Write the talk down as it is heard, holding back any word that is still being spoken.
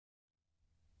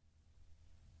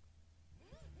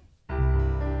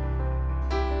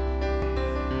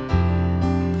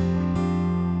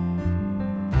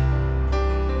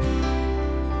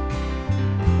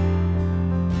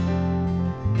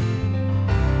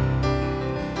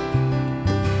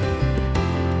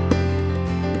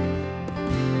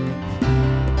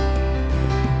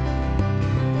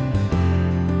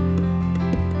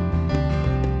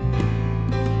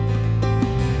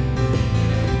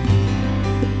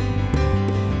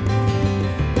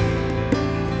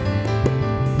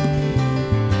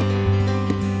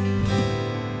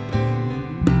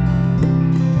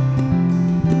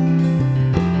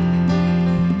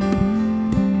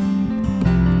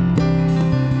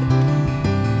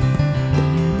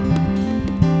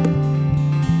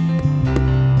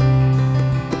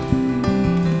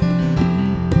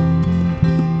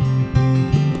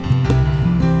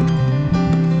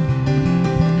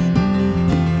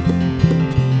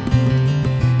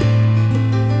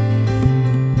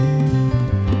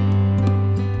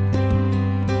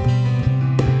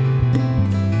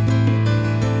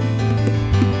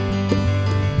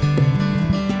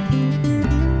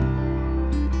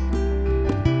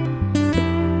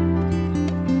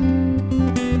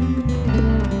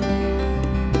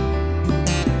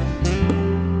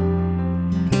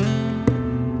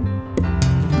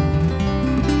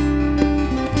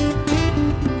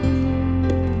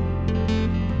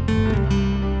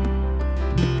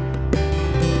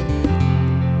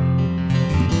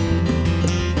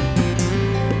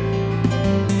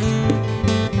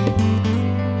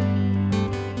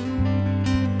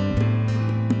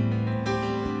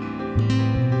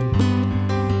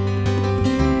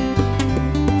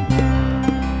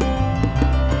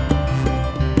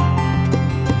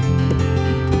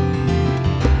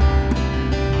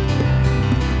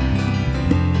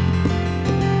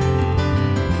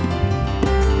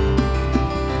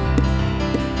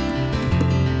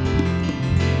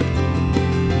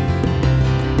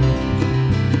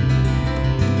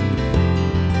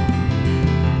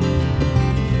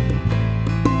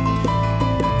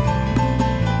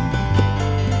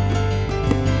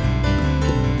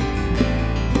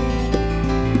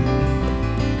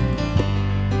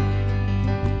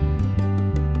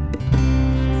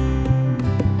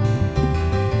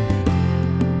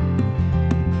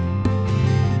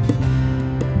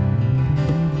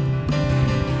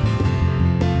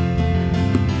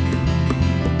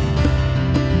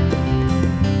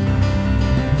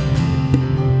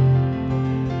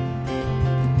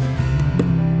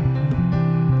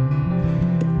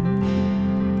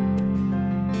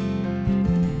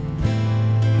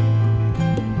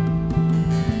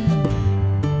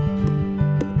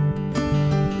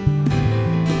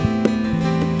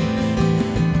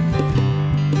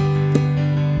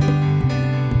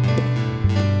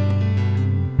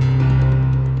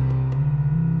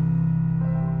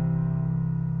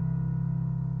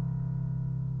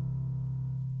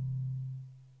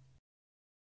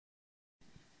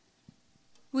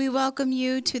We welcome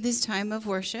you to this time of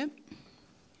worship.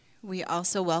 We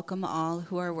also welcome all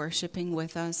who are worshiping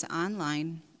with us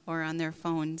online or on their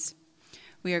phones.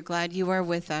 We are glad you are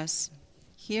with us.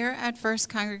 Here at First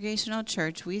Congregational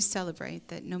Church, we celebrate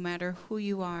that no matter who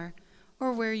you are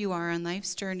or where you are on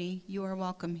life's journey, you are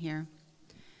welcome here.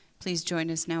 Please join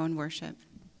us now in worship.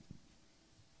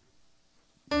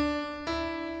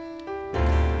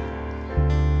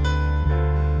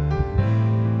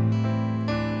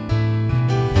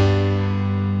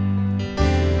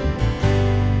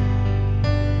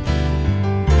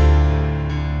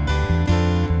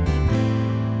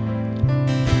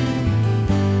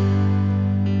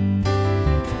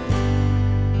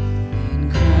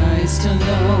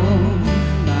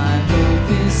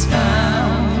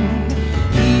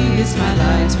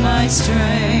 My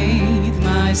strength,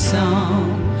 my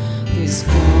song, this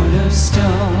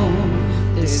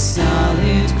cornerstone, this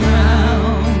solid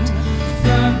ground,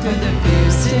 firm through the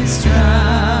fiercest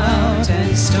drought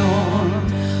and storm.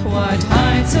 What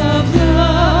heights of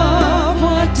love,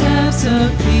 what depths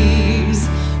of peace,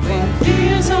 when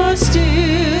fears are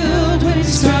stilled, when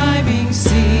striving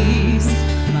cease.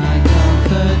 My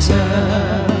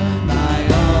comforter, my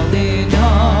all in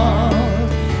all,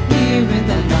 here in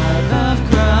the love of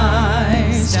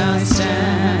Christ I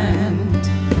stand.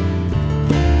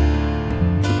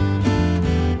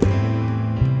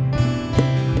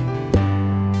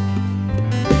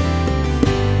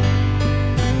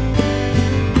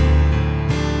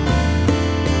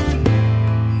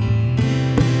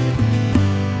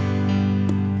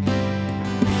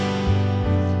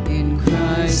 In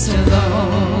Christ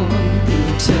alone, who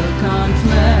took on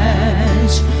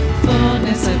flesh,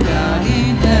 fullness of God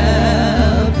in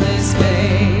helpless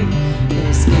babe,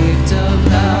 this gift of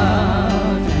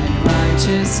love and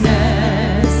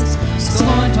righteousness,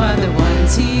 scorned by the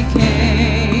ones he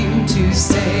came to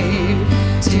save.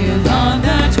 Till on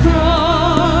that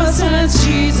cross, as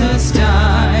Jesus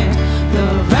died, the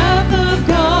wrath of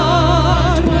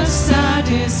God was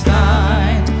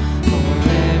satisfied. For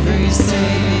every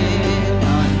sin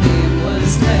on him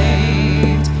was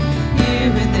laid.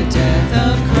 Here in the death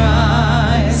of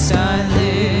Christ I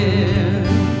live.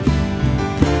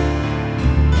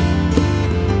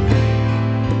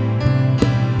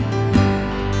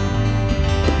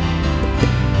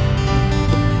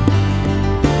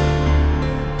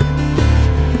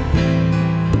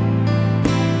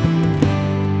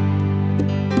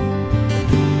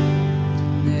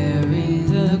 There in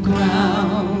the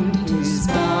ground his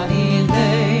body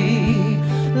lay,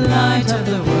 light of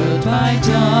the world by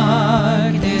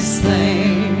darkness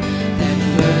slain, then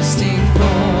bursting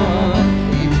forth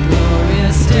in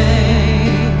glorious day,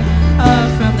 up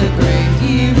from the grave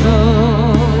he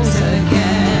rose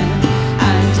again.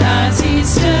 And as he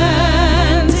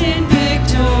stands in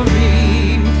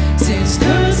victory, sin's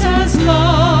curse has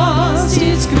lost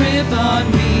its grip on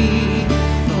me.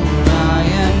 For I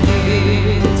am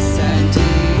his and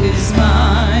he is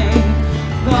mine,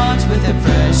 bought with the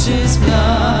precious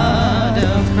blood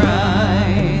of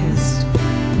Christ.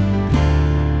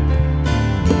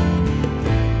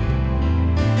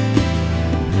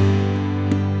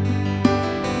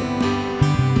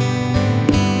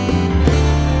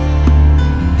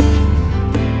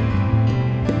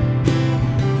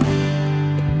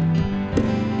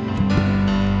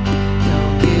 No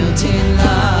guilt in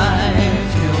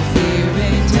life, no fear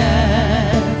in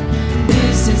death.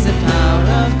 This is the power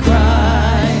of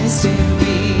Christ in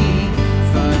me.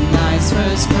 From life's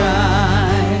first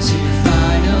cry to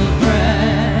final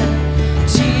breath,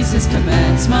 Jesus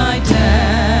commands my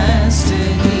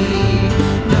destiny.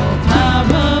 No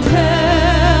power of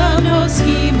hell, no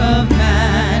scheme of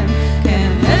man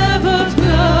can ever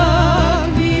pluck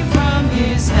me from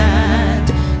his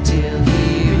hand till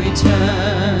he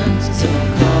returns, so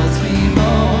calls me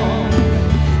home.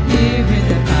 Here in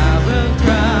the power of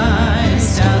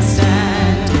Christ I'll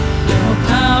stand. No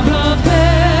power of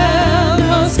hell,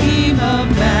 no scheme of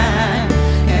man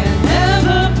can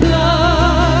ever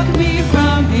pluck me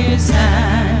from his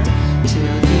hand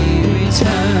till he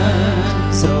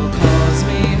returns, so calls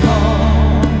me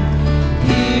home.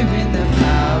 Here in the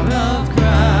power of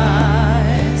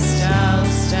Christ I'll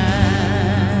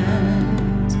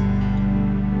stand.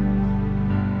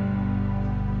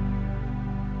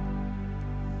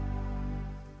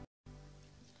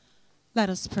 Let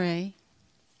us pray.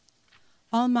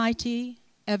 Almighty,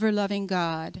 ever-loving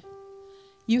God,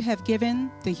 you have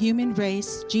given the human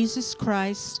race Jesus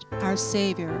Christ, our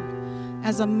Savior,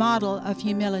 as a model of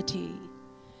humility.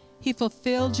 He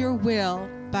fulfilled your will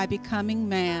by becoming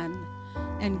man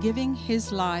and giving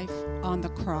his life on the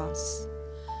cross.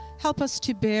 Help us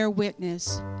to bear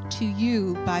witness to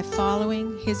you by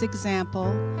following his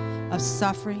example of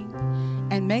suffering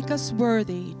and make us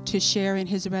worthy to share in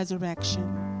his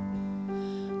resurrection.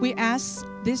 We ask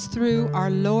this through our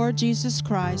Lord Jesus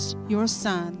Christ, your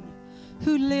Son,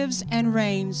 who lives and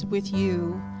reigns with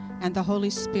you and the Holy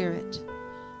Spirit,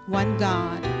 one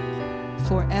God,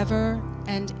 forever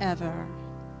and ever.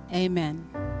 Amen.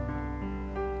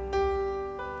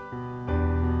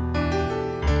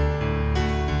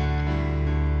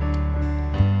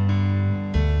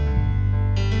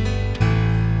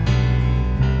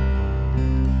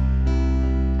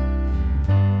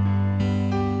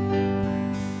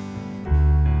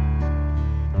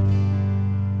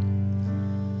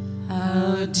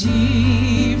 How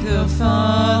deep the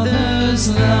Father's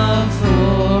love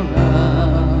for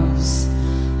us,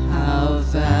 how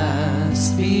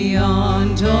vast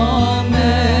beyond all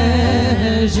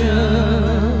measure,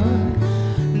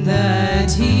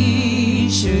 that he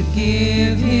should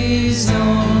give his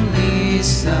only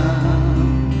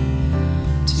Son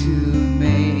to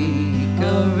make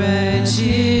a wretch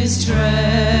his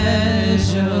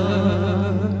treasure.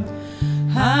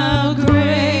 How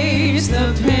great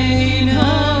the pain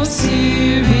of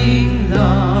searing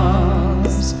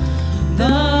loss!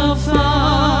 The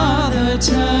Father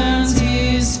turns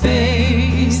his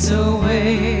face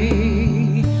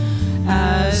away,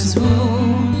 as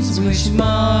wounds which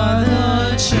mar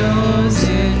the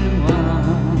chosen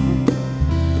one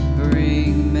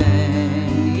bring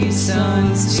many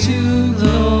sons to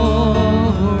glory.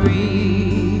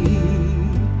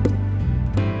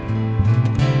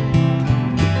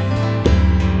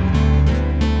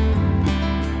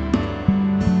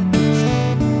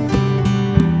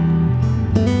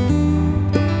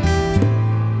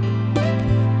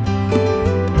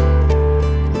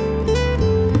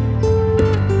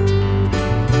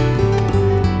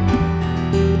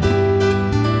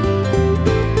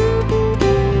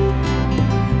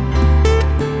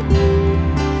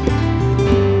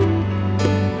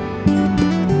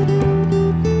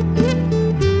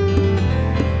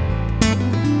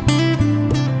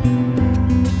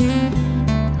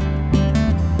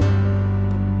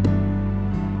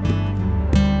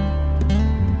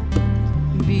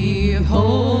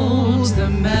 Behold the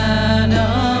man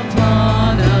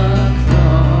upon a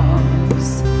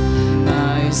cross,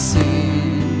 my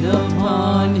sin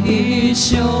upon his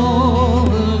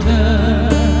shoulders.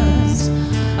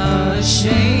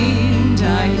 Ashamed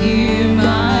I hear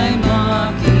my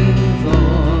mocking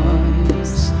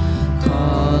voice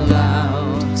call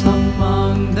out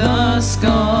among the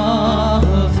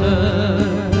scoffers.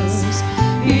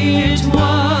 It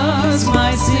was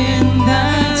my sin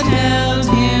that held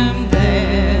him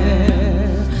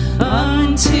there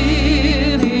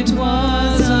until it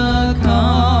was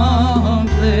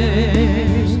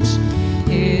accomplished.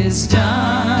 His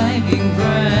dying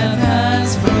breath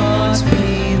has brought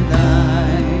me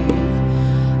life.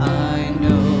 I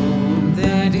know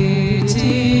that it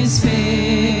is finished.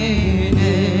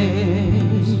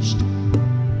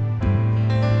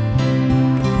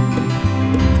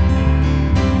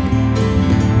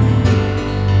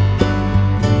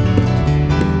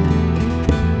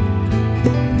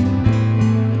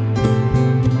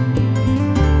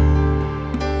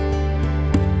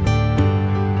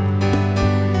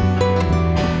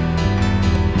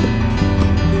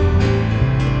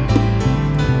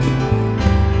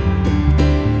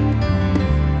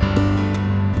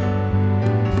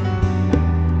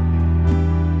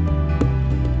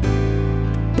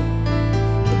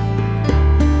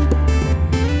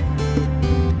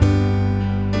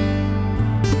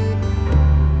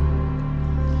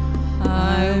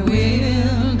 I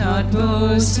will not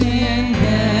boast in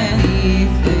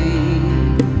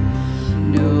anything,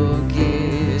 no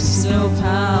gifts, no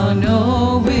power,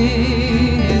 no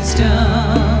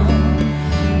wisdom,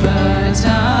 but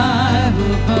I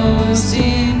will boast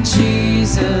in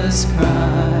Jesus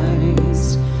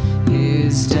Christ,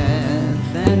 his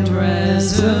death and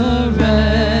resurrection.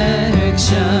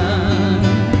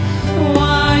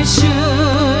 Why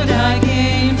should I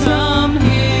gain from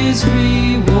his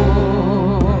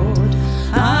reward?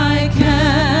 I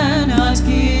cannot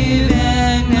give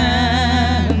an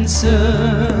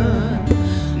answer,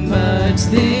 but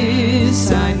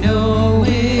this I know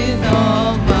with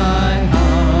all my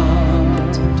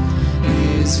heart: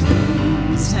 his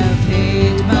wounds have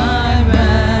paid my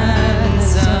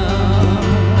ransom.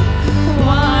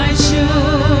 Why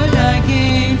should I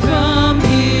gain from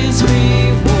his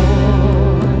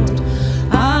reward?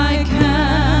 I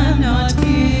cannot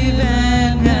give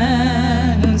an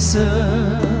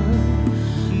answer,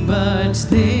 but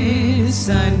this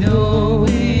I know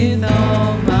with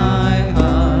all my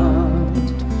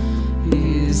heart: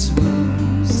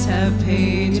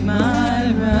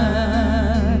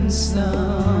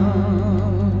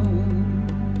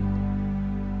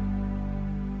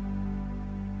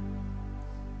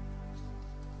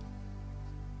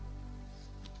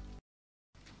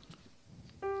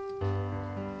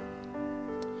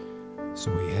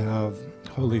 So we have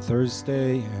Holy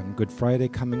Thursday and Good Friday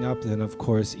coming up, then of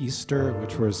course Easter,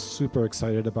 which we're super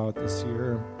excited about this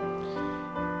year.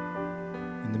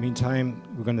 In the meantime,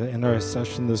 we're going to end our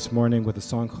session this morning with a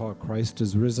song called Christ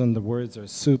is Risen. The words are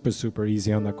super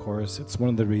easy on the chorus. It's one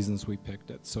of the reasons we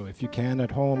picked it. So if you can at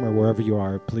home or wherever you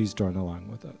are, please join along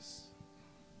with us.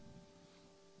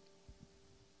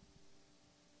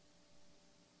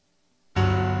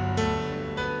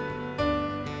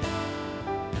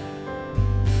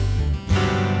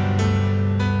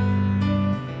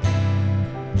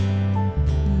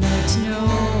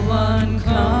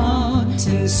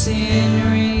 And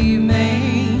sin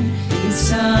remain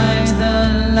inside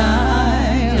the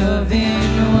light of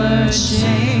inward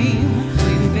shame.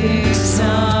 We fix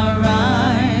our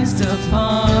eyes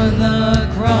upon the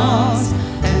cross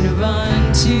and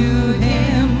run to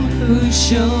Him who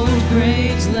showed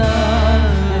great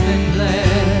love and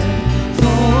bled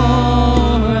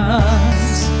for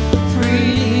us,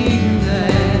 freely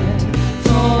bled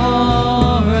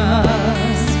for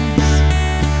us.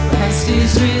 Christ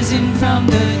is risen from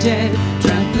the dead,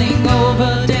 trampling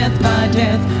over death by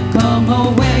death. Come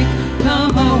awake,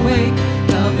 come awake,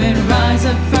 come and rise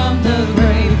up from the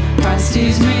grave. Christ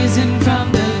is risen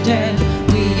from the dead,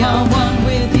 we are one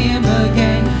with Him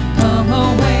again. Come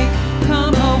awake,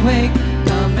 come awake,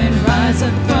 come and rise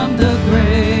up from the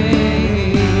grave.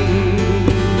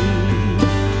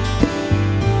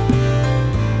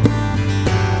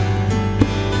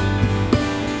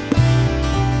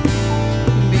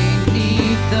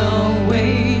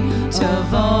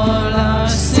 Of all our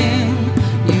sin,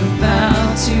 you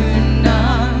bow to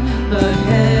none but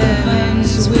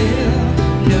heaven's will.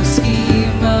 No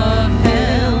scheme of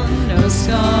hell, no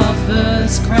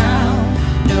scoffer's crown,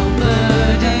 no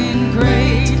burden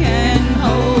great can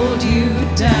hold you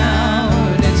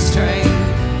down and strain.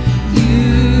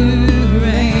 You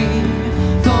reign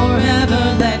forever,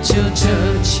 let your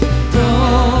church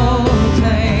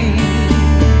proclaim.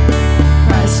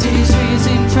 Christ is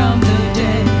risen from the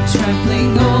dead,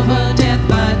 trampling over death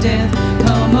by death.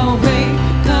 Come awake,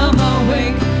 come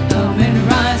awake, come and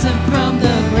rise up from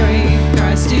the grave.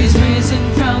 Christ is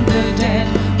risen from the dead,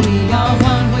 we are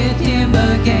one with Him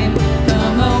again.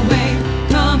 Come awake,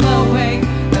 come awake,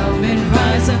 come and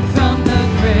rise up from the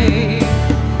grave.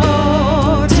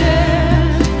 Oh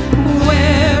death,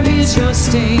 where is your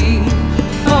sting?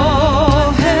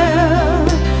 Oh hell,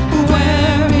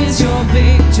 where is your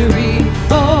victory?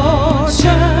 Oh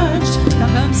church,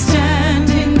 come stand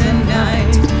in the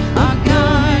night. Our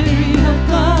God in the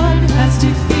blood has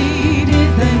defeated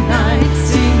the night.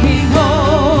 Singing,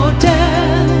 oh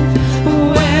death,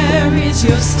 where is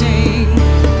your sting?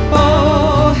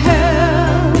 Oh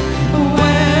hell,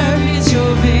 where is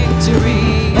your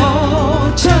victory?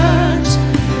 Oh church,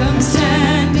 come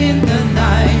stand in the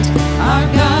light. Our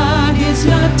God is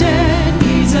not dead,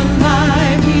 He's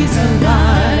alive, He's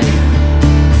alive.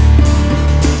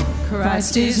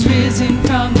 Christ is risen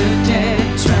from the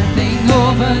dead, trampling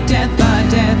over death by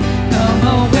death. Come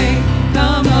awake,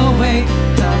 come awake,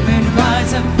 come and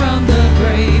rise up from the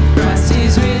grave. Christ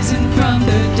is risen from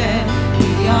the dead,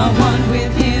 we are one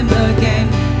with Him again.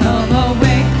 Come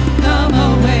awake, come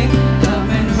awake, come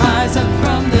and rise up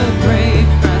from the grave.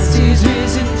 Christ is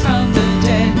risen from the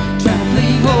dead,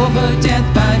 trampling over death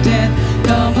by death.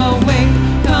 Come awake,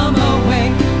 come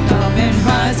awake, come and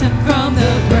rise up from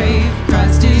the grave.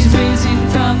 Christ is risen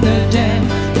from the dead,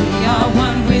 we are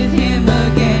one with Him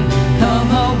again.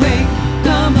 Come awake,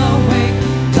 come awake,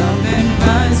 come and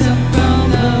rise up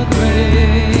from the grave.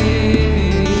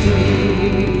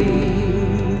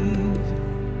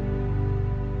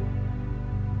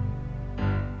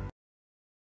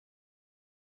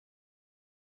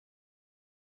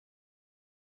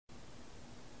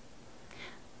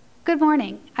 Good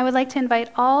morning. I would like to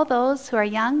invite all those who are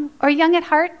young or young at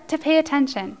heart to pay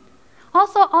attention.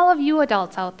 Also, all of you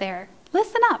adults out there,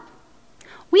 listen up.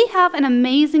 We have an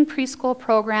amazing preschool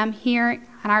program here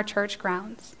on our church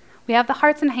grounds. We have the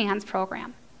Hearts and Hands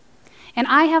program. And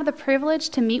I have the privilege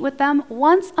to meet with them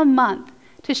once a month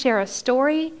to share a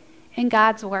story in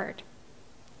God's Word.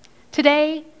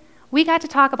 Today, we got to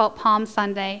talk about Palm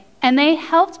Sunday, and they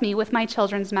helped me with my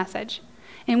children's message,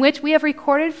 in which we have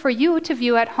recorded for you to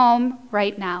view at home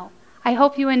right now. I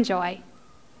hope you enjoy.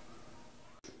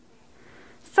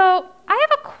 So, I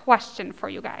have a question for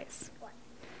you guys. What?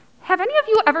 Have any of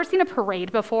you ever seen a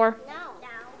parade before?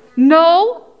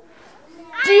 No?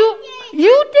 Do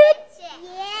you did?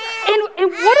 Yeah.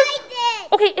 And what is?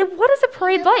 Okay, and what is a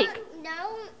parade like?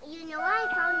 No, you know I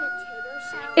found the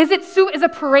turtle show. Is a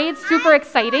parade super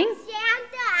exciting?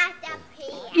 Santa at the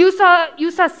parade.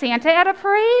 You saw Santa at a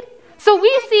parade? So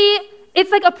we see It's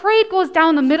like a parade goes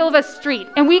down the middle of a street,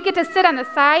 and we get to sit on the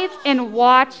sides and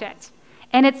watch it.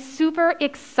 And it's super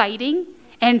exciting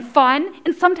and fun,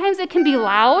 and sometimes it can be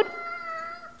loud.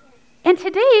 And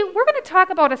today, we're going to talk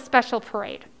about a special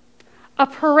parade. A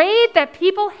parade that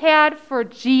people had for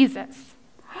Jesus.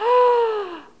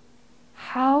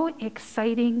 How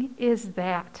exciting is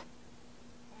that?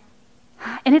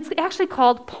 And it's actually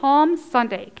called Palm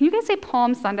Sunday. Can you guys say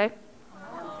Palm Sunday?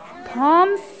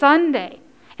 Palm Sunday.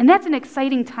 And that's an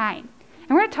exciting time. And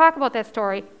we're going to talk about that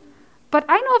story. But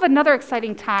I know of another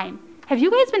exciting time. Have you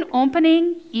guys been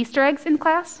opening Easter eggs in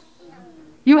class?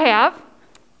 You have?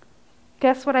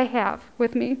 Guess what I have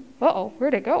with me? Uh-oh,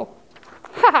 where'd it go?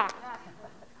 Ha-ha!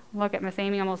 Look at Miss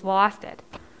Amy, almost lost it.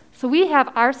 So we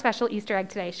have our special Easter egg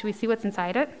today. Should we see what's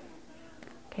inside it?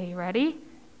 Okay, you ready?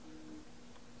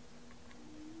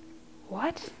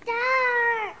 What?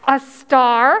 Star. A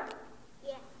star?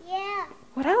 Yeah.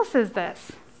 What else is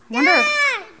this? I wonder.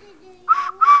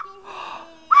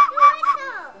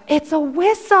 It's a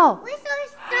whistle. Whistle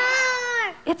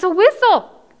star. It's a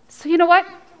whistle. So you know what?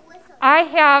 I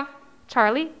have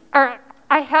Charlie, or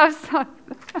I have some,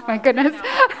 oh my goodness.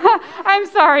 I'm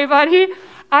sorry, buddy.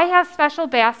 I have special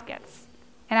baskets,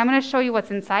 and I'm going to show you what's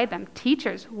inside them.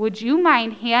 Teachers, would you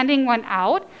mind handing one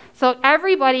out so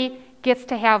everybody gets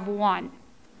to have one?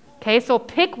 Okay, so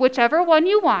pick whichever one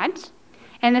you want,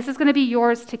 and this is going to be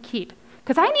yours to keep.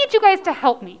 Because I need you guys to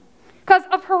help me. Because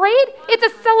a parade, it's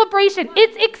a celebration.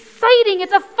 It's exciting.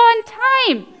 It's a fun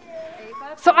time.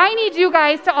 So I need you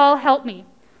guys to all help me.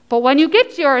 But when you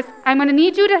get yours, I'm going to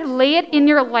need you to lay it in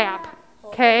your lap.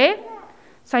 Okay?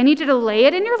 So I need you to lay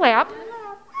it in your lap.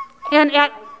 And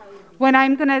when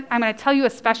I'm going to tell you a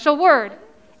special word,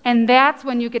 and that's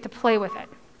when you get to play with it.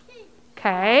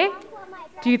 Okay?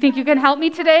 Do you think you can help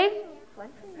me today?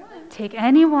 Take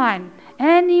anyone.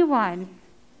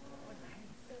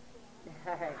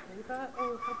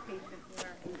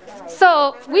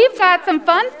 So we've got some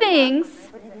fun things.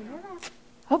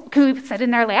 Oh, can we sit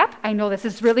in our lap? I know this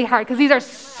is really hard because these are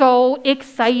so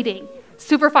exciting.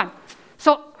 Super fun.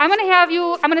 So I'm going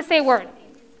to say a word.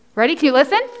 Ready? Can you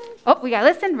listen? Oh, we got to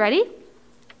listen. Ready?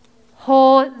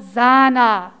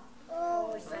 Hosanna.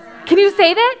 Can you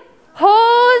say that?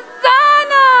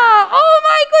 Hosanna! Oh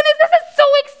my goodness, this is so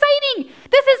exciting.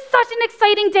 This is such an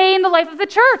exciting day in the life of the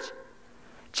church.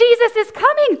 Jesus is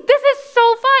coming. This is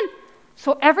so fun.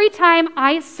 So every time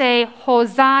I say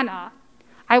Hosanna,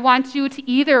 I want you to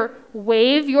either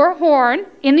wave your horn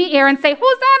in the air and say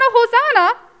Hosanna,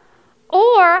 Hosanna,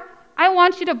 or I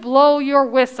want you to blow your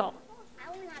whistle.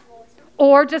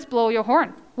 Or just blow your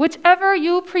horn, whichever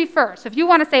you prefer. So if you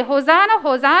want to say Hosanna,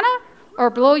 Hosanna, or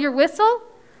blow your whistle,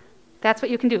 that's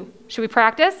what you can do. Should we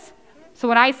practice? So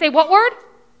when I say what word?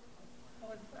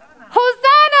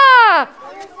 Hosanna!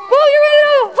 Blow your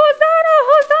whistle! Hosanna!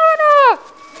 Hosanna!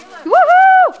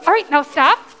 Woohoo! All right, now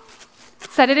stop.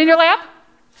 Set it in your lap.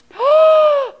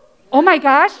 Oh my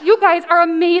gosh, you guys are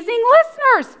amazing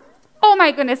listeners. Oh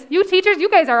my goodness, you teachers, you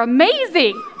guys are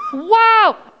amazing.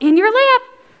 Wow, in your lap.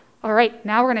 All right,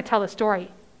 now we're going to tell the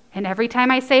story. And every time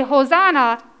I say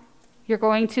Hosanna, you're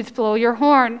going to blow your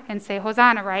horn and say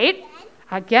Hosanna, right?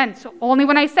 Again, so only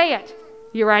when I say it.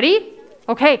 You ready?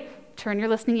 Okay, turn your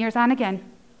listening ears on again.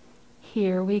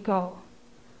 Here we go.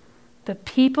 The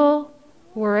people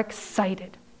were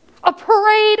excited. A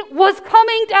parade was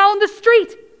coming down the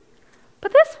street.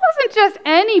 But this wasn't just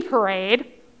any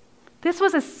parade. This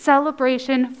was a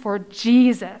celebration for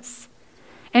Jesus.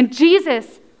 And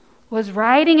Jesus was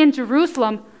riding in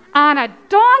Jerusalem on a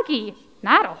donkey,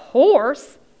 not a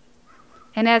horse.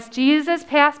 And as Jesus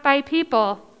passed by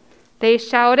people, they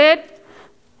shouted,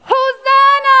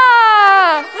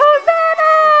 Hosanna!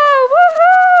 Hosanna!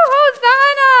 Woohoo!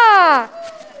 Hosanna!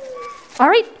 All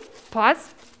right,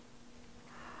 pause.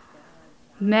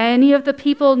 Many of the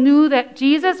people knew that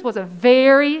Jesus was a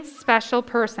very special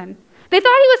person. They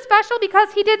thought he was special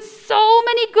because he did so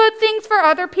many good things for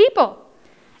other people.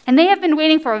 And they have been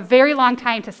waiting for a very long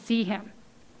time to see him.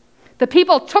 The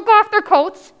people took off their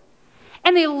coats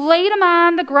and they laid him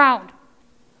on the ground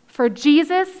for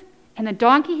Jesus and the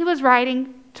donkey he was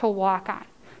riding to walk on.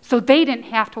 So they didn't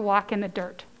have to walk in the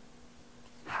dirt.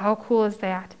 How cool is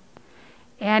that?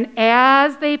 And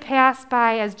as they passed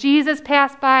by, as Jesus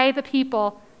passed by the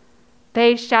people,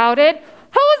 they shouted,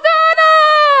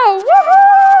 Hosanna!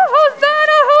 Woohoo!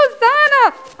 Hosanna!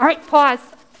 Hosanna! All right, pause.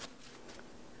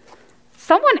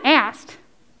 Someone asked,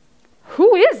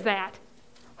 who is that?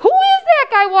 Who is that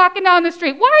guy walking down the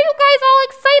street? Why are you guys all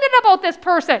excited about this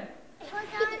person?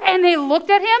 And they looked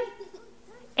at him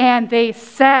and they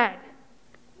said,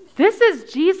 this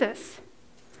is Jesus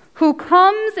who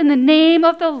comes in the name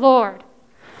of the Lord.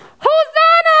 Hosanna!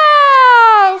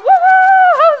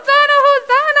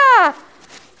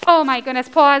 goodness,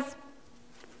 pause.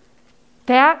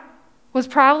 That was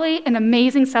probably an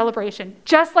amazing celebration,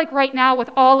 just like right now with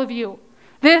all of you.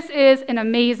 This is an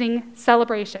amazing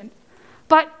celebration.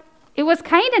 But it was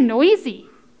kind of noisy.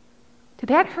 Did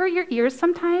that hurt your ears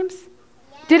sometimes?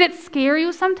 Yeah. Did it scare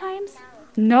you sometimes?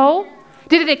 No?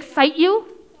 Did it excite you?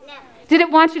 No. Did it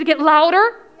want you to get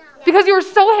louder? No. Because you were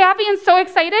so happy and so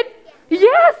excited? Yeah.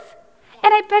 Yes!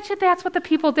 And I bet you that's what the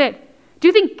people did. Do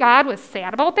you think God was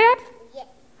sad about that? Yeah.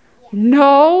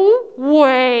 No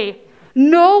way.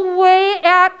 No way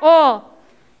at all.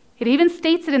 It even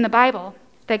states it in the Bible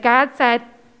that God said,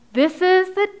 "This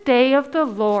is the day of the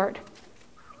Lord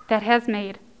that has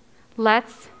made.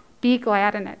 Let's be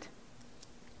glad in it."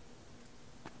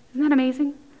 Isn't that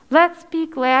amazing? Let's be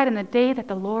glad in the day that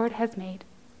the Lord has made.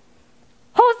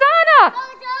 Hosanna!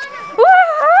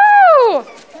 Woohoo!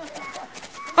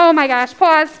 Oh my gosh,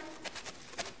 pause.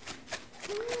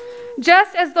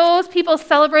 Just as those people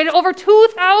celebrated over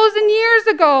 2,000 years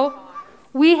ago,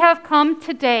 we have come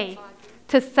today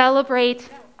to celebrate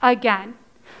again.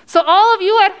 So all of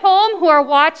you at home who are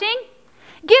watching,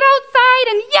 get outside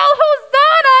and yell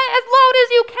Hosanna as loud as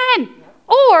you can,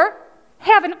 or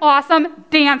have an awesome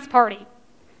dance party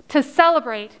to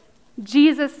celebrate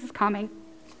Jesus' coming.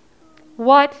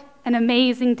 What an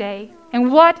amazing day,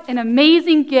 and what an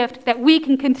amazing gift that we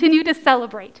can continue to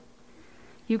celebrate.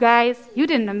 You guys, you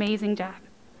did an amazing job.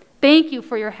 Thank you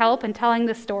for your help in telling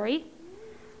this story.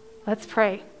 Let's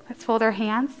pray. Let's fold our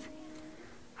hands.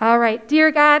 All right,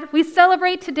 dear God, we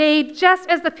celebrate today just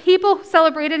as the people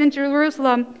celebrated in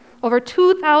Jerusalem over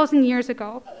 2,000 years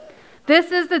ago.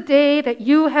 This is the day that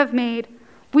you have made.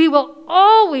 We will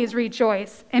always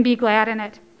rejoice and be glad in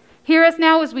it. Hear us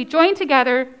now as we join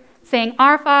together, saying,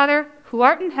 "Our Father, who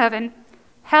art in heaven,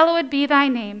 hallowed be thy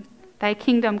name. Thy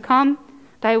kingdom come,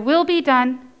 thy will be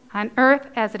done on earth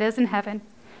as it is in heaven.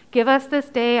 Give us this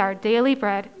day our daily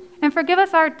bread, and forgive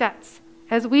us our debts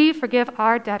as we forgive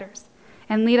our debtors.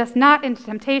 And lead us not into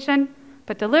temptation,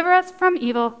 but deliver us from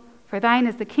evil. For thine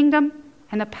is the kingdom,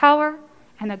 and the power,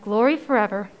 and the glory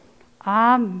forever.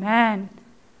 Amen."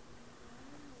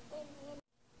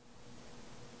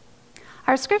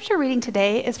 Our scripture reading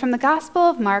today is from the Gospel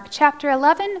of Mark, chapter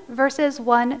 11, verses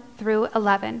 1 through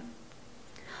 11.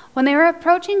 When they were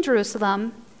approaching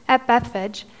Jerusalem at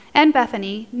Bethphage and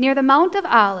Bethany, near the Mount of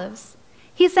Olives,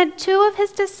 he sent 2 of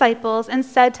his disciples and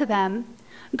said to them,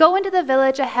 "Go into the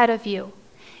village ahead of you,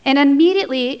 and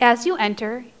immediately as you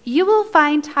enter, you will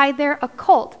find tied there a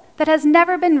colt that has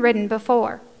never been ridden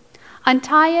before.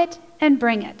 Untie it and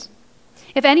bring it.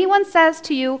 If anyone says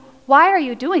to you, 'Why are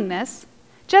you doing this?'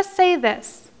 just say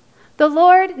this, 'The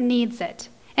Lord needs it,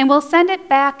 and will send it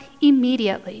back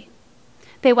immediately.'"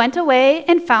 They went away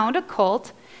and found a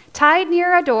colt tied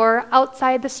near a door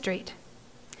outside the street.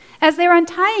 As they were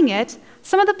untying it,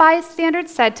 some of the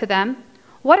bystanders said to them,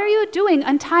 "What are you doing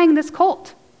untying this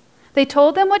colt?" They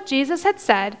told them what Jesus had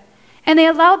said, and they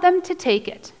allowed them to take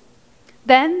it.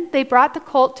 Then they brought the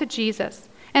colt to Jesus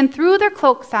and threw their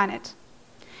cloaks on it,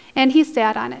 and he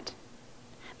sat on it.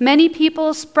 Many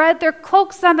people spread their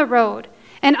cloaks on the road,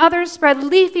 and others spread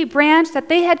leafy branches that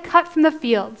they had cut from the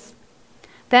fields.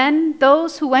 Then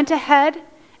those who went ahead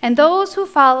and those who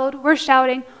followed were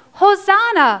shouting,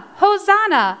 "Hosanna!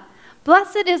 Hosanna!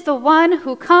 Blessed is the one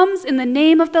who comes in the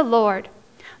name of the Lord.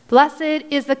 Blessed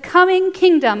is the coming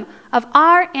kingdom of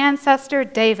our ancestor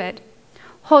David.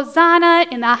 Hosanna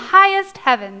in the highest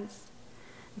heavens."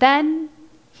 Then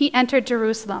he entered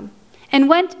Jerusalem and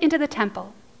went into the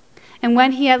temple. And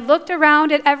when he had looked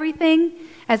around at everything,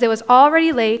 as it was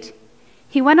already late,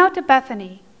 he went out to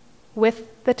Bethany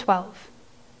with the 12.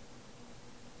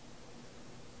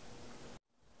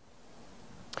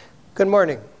 Good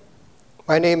morning.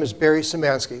 My name is Barry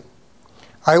Szymanski.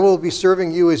 I will be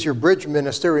serving you as your bridge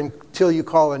minister until you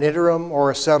call an interim or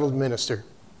a settled minister.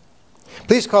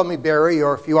 Please call me Barry,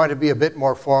 or if you want to be a bit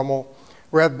more formal,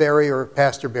 Rev Barry or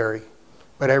Pastor Barry,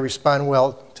 but I respond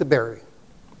well to Barry.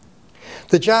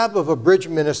 The job of a bridge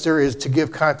minister is to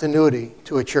give continuity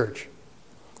to a church.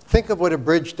 Think of what a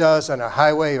bridge does on a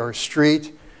highway or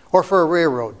street or for a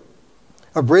railroad.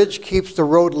 A bridge keeps the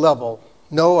road level,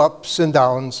 no ups and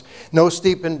downs, no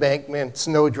steep embankments,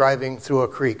 no driving through a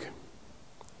creek.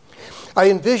 I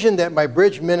envision that my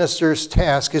bridge minister's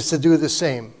task is to do the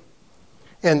same.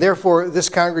 And therefore, this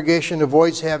congregation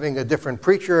avoids having a different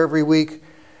preacher every week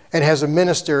and has a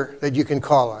minister that you can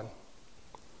call on.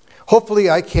 Hopefully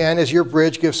I can, as your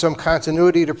bridge, give some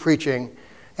continuity to preaching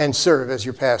and serve as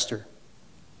your pastor.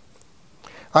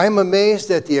 I am amazed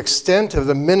at the extent of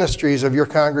the ministries of your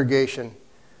congregation.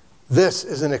 This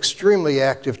is an extremely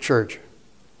active church.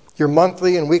 Your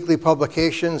monthly and weekly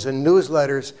publications and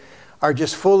newsletters are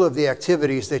just full of the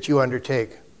activities that you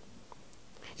undertake.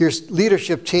 Your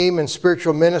leadership team and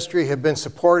spiritual ministry have been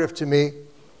supportive to me,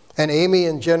 and Amy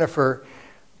and Jennifer,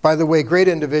 by the way, great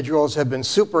individuals, have been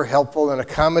super helpful and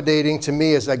accommodating to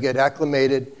me as I get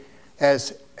acclimated,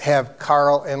 as have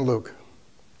Carl and Luke.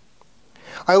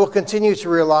 I will continue to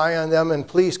rely on them, and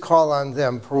please call on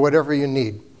them for whatever you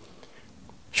need.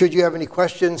 Should you have any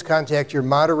questions, contact your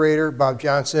moderator, Bob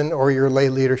Johnson, or your lay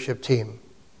leadership team.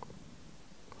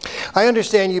 I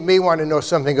understand you may want to know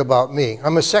something about me.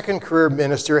 I'm a second career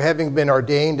minister, having been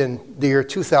ordained in the year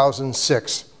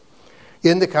 2006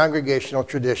 in the Congregational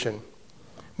tradition.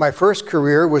 My first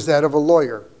career was that of a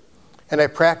lawyer, and I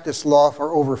practiced law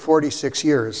for over 46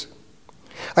 years.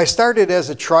 I started as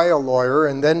a trial lawyer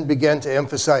and then began to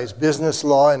emphasize business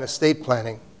law and estate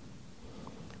planning.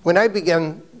 When I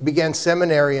began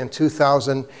seminary in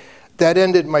 2000, that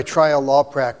ended my trial law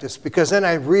practice, because then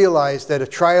I realized that a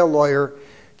trial lawyer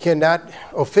cannot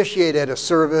officiate at a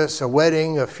service, a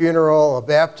wedding, a funeral, a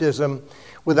baptism,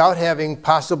 without having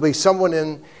possibly someone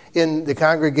in the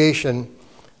congregation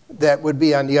that would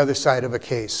be on the other side of a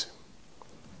case.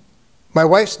 My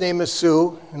wife's name is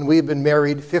Sue, and we've been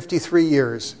married 53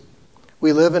 years.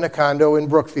 We live in a condo in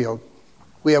Brookfield.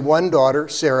 We have one daughter,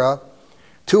 Sarah,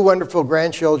 two wonderful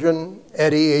grandchildren,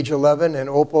 Eddie, age 11, and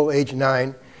Opal, age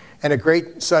 9, and a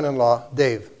great son-in-law,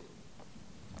 Dave.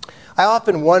 I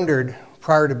often wondered,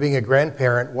 prior to being a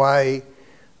grandparent, why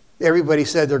everybody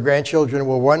said their grandchildren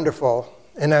were wonderful.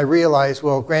 And I realized,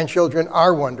 well, grandchildren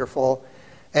are wonderful,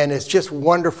 and it's just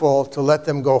wonderful to let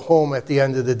them go home at the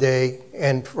end of the day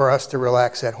and for us to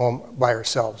relax at home by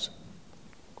ourselves.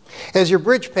 As your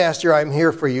bridge pastor, I'm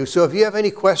here for you, so if you have any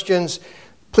questions,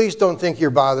 please don't think you're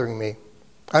bothering me.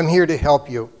 I'm here to help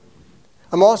you.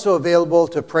 I'm also available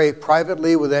to pray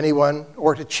privately with anyone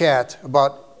or to chat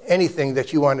about anything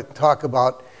that you want to talk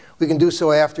about. We can do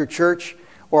so after church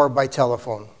or by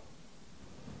telephone.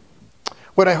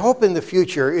 What I hope in the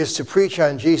future is to preach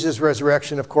on Jesus'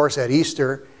 resurrection, of course, at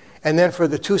Easter, and then for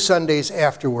the 2 Sundays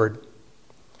afterward,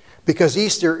 because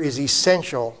Easter is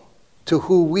essential to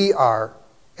who we are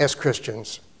as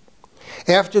Christians.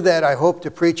 After that, I hope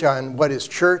to preach on what is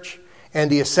church and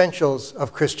the essentials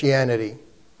of Christianity,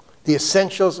 the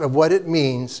essentials of what it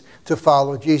means to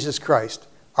follow Jesus Christ,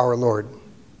 our Lord.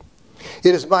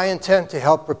 It is my intent to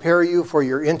help prepare you for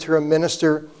your interim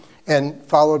minister and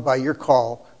followed by your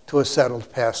call to a settled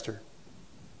pastor.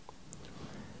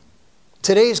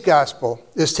 Today's gospel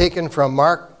is taken from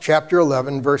Mark chapter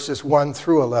 11, verses 1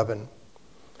 through 11.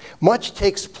 Much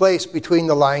takes place between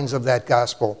the lines of that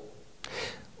gospel.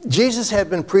 Jesus had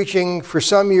been preaching for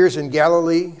some years in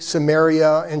Galilee,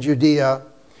 Samaria, and Judea,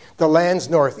 the lands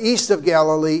northeast of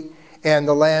Galilee, and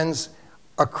the lands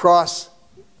across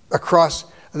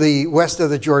the west of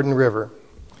the Jordan River.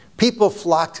 People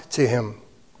flocked to him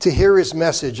to hear his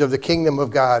message of the kingdom of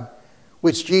God,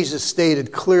 which Jesus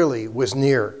stated clearly was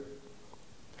near.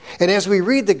 And as we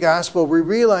read the gospel, we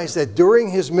realize that during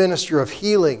his ministry of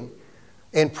healing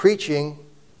and preaching,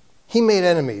 he made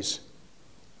enemies,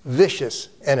 vicious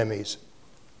enemies.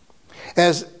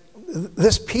 As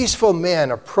this peaceful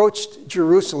man approached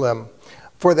Jerusalem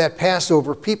for that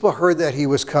Passover, people heard that he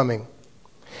was coming.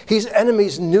 His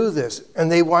enemies knew this,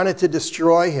 and they wanted to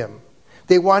destroy him.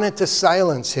 They wanted to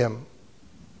silence him.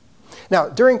 Now,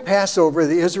 during Passover,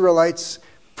 the Israelites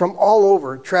from all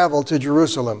over traveled to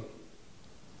Jerusalem.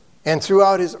 And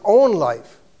throughout his own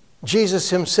life, Jesus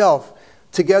himself,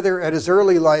 together at his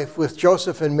early life with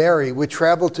Joseph and Mary, would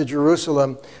travel to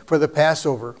Jerusalem for the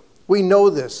Passover. We know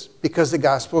this because the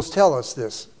Gospels tell us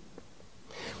this.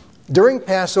 During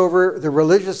Passover, the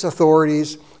religious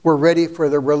authorities were ready for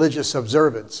the religious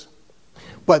observance.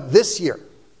 But this year,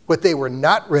 what they were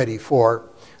not ready for,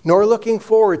 nor looking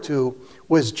forward to,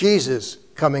 was Jesus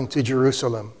coming to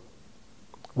Jerusalem.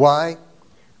 Why?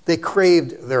 They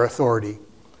craved their authority.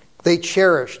 They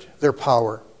cherished their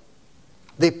power.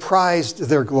 They prized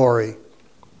their glory.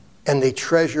 And they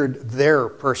treasured their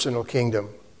personal kingdom.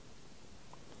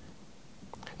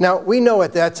 Now, we know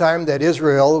at that time that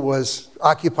Israel was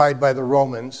occupied by the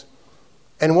Romans.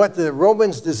 And what the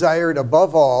Romans desired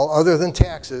above all, other than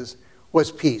taxes,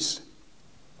 was peace.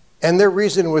 And their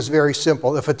reason was very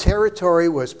simple. If a territory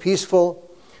was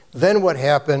peaceful, then what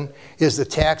happened is the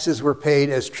taxes were paid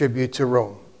as tribute to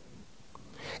Rome.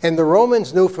 And the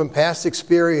Romans knew from past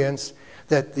experience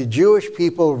that the Jewish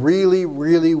people really,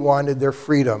 really wanted their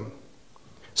freedom.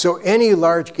 So any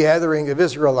large gathering of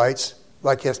Israelites,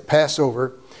 like at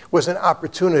Passover, was an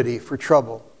opportunity for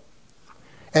trouble.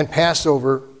 And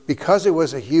Passover, because it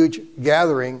was a huge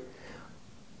gathering,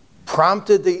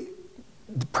 prompted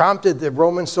prompted the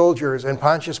Roman soldiers and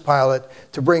Pontius Pilate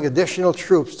to bring additional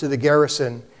troops to the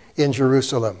garrison in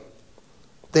Jerusalem.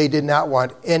 They did not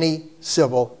want any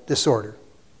civil disorder.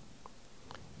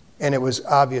 And it was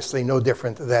obviously no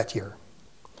different that year.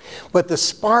 But the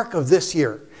spark of this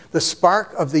year, the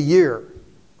spark of the year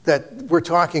that we're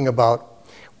talking about,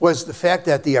 was the fact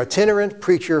that the itinerant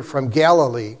preacher from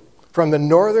Galilee, from the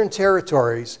northern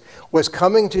territories, was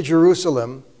coming to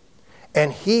Jerusalem,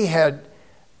 and he had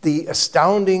the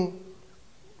astounding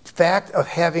fact of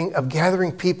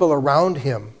gathering people around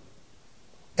him.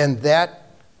 And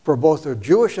that, for both the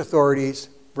Jewish authorities,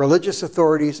 religious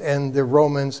authorities, and the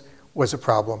Romans, was a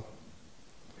problem.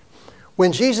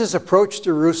 When Jesus approached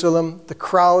Jerusalem, the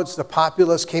crowds, the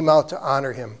populace, came out to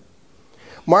honor him.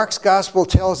 Mark's gospel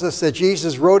tells us that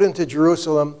Jesus rode into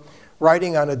Jerusalem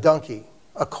riding on a donkey,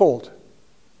 a colt.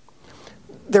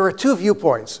 There are two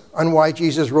viewpoints on why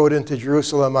Jesus rode into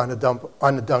Jerusalem on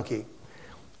a donkey.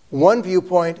 One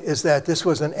viewpoint is that this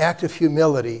was an act of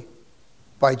humility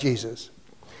by Jesus.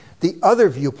 The other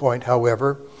viewpoint,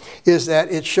 however, is that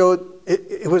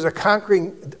it was a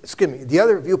conquering, the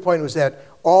other viewpoint was that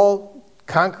all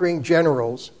conquering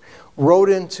generals rode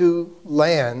into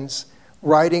lands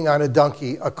riding on a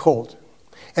donkey, a colt.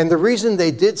 And the reason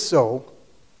they did so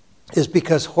is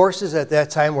because horses at that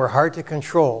time were hard to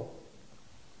control.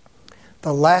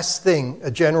 The last thing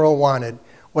a general wanted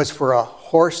was for a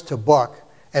horse to buck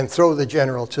and throw the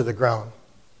general to the ground.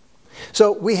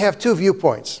 So we have two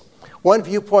viewpoints. One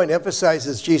viewpoint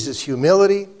emphasizes Jesus'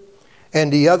 humility,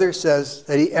 and the other says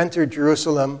that he entered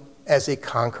Jerusalem as a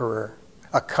conqueror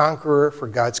for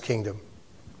God's kingdom.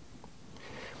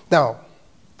 Now,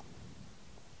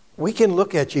 we can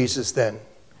look at Jesus then,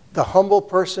 the humble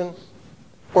person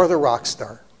or the rock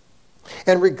star.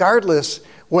 And regardless,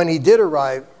 when he did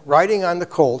arrive riding on the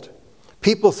colt,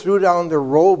 people threw down their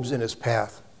robes in his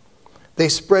path. They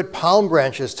spread palm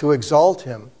branches to exalt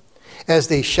him as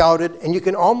they shouted, and you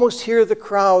can almost hear the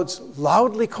crowds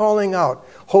loudly calling out,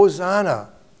 "Hosanna!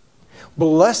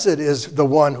 Blessed is the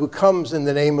one who comes in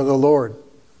the name of the Lord.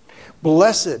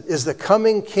 Blessed is the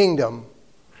coming kingdom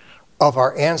of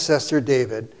our ancestor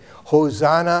David.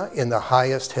 Hosanna in the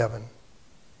highest heaven."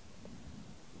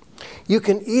 You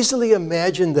can easily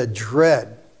imagine the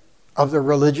dread of the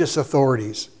religious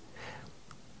authorities,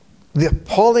 the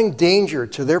appalling danger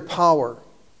to their power,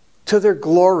 to their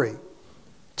glory,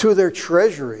 to their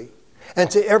treasury, and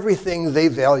to everything they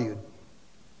valued.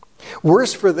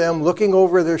 Worse for them, looking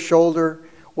over their shoulder,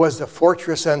 was the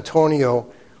fortress Antonia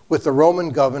with the Roman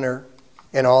governor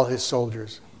and all his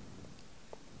soldiers.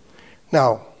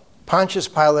 Now, Pontius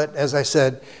Pilate, as I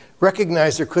said,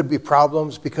 recognized there could be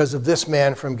problems because of this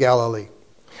man from Galilee,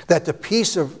 that the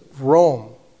peace of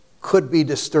Rome could be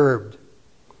disturbed,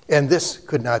 and this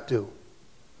could not do.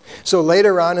 So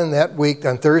later on in that week,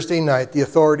 on Thursday night, the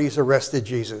authorities arrested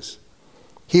Jesus.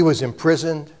 He was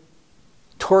imprisoned,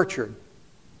 tortured,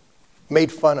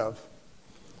 made fun of,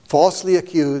 falsely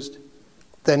accused,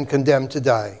 then condemned to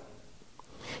die.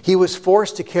 He was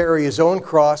forced to carry his own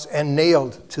cross and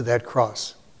nailed to that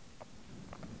cross.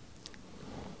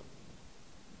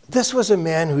 This was a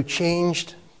man who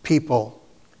changed people.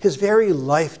 His very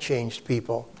life changed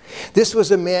people. This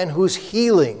was a man whose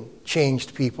healing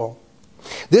changed people.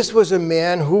 This was a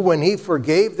man who, when he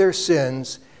forgave their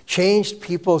sins, changed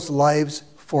people's lives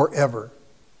forever.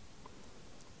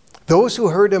 Those who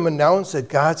heard him announce that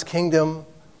God's kingdom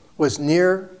was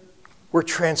near were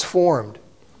transformed.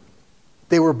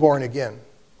 They were born again.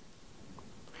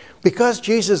 Because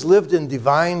Jesus lived in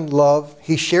divine love,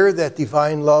 he shared that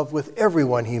divine love with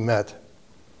everyone he met.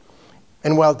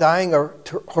 And while dying a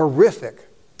horrific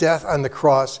death on the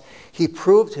cross, he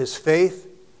proved his faith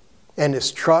and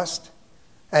his trust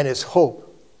and his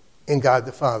hope in God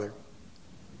the Father.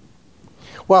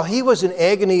 While he was in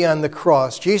agony on the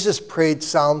cross, Jesus prayed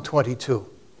Psalm 22.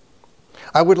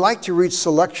 I would like to read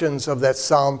selections of that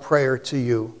psalm prayer to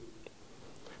you.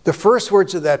 The first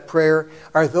words of that prayer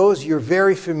are those you're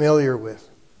very familiar with.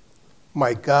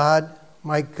 My God,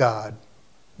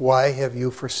 why have you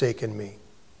forsaken me?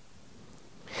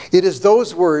 It is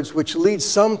those words which lead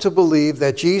some to believe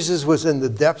that Jesus was in the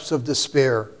depths of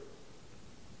despair.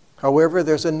 However,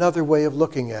 there's another way of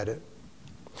looking at it.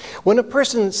 When a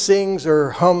person sings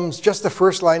or hums just the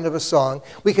first line of a song,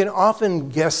 we can often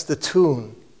guess the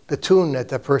tune that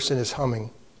the person is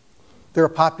humming. There are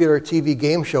popular TV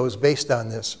game shows based on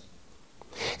this.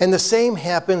 And the same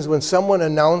happens when someone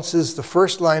announces the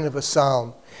first line of a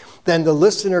psalm. Then the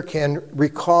listener can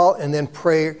recall and then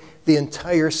pray the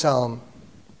entire psalm.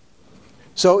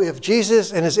 So if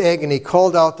Jesus in his agony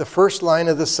called out the first line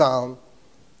of the psalm,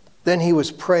 then he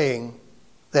was praying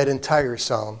that entire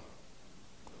psalm.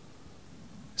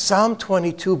 Psalm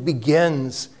 22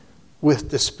 begins with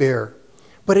despair,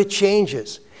 but it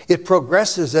changes. It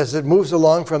progresses as it moves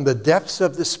along from the depths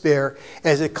of despair,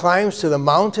 as it climbs to the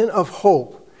mountain of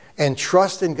hope and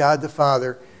trust in God the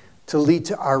Father to lead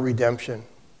to our redemption.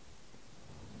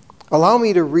 Allow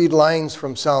me to read lines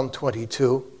from Psalm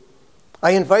 22.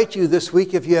 I invite you this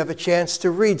week, if you have a chance,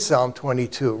 to read Psalm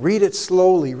 22. Read it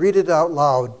slowly, read it out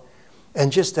loud,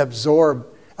 and just absorb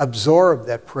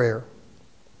that prayer.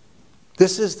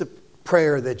 This is the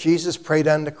prayer that Jesus prayed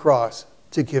on the cross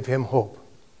to give him hope.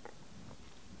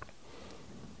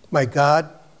 My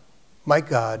God,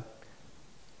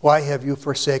 why have you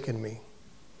forsaken me?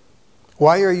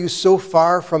 Why are you so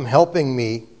far from helping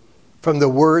me from the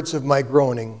words of my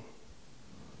groaning?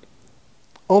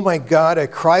 Oh my God, I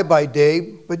cry by day,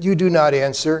 but you do not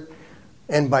answer,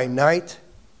 and by night,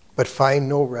 but find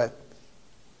no rest.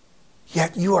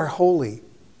 Yet you are holy,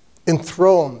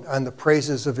 enthroned on the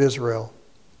praises of Israel.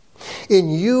 In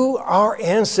you our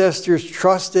ancestors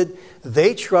trusted,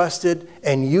 they trusted,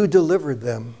 and you delivered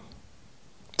them.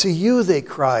 To you they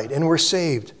cried and were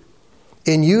saved.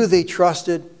 In you they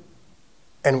trusted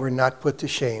and were not put to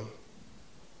shame.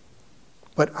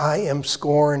 But I am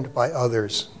scorned by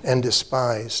others and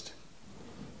despised.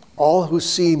 All who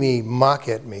see me mock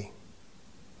at me.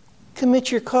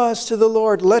 Commit your cause to the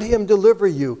Lord. Let him deliver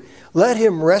you. Let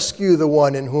him rescue the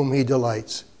one in whom he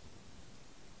delights.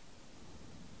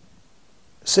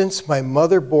 Since my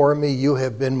mother bore me, you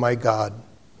have been my God.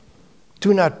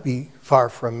 Do not be far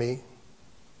from me.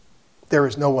 There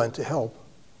is no one to help.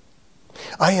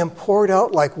 I am poured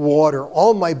out like water.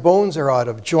 All my bones are out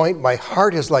of joint. My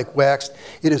heart is like wax.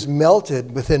 It is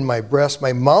melted within my breast.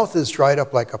 My mouth is dried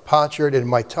up like a potsherd, and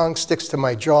my tongue sticks to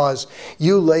my jaws.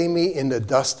 You lay me in the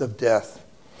dust of death.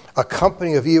 A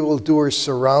company of evildoers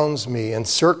surrounds me and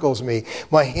circles me.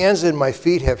 My hands and my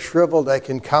feet have shriveled. I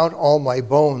can count all my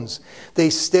bones. They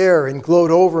stare and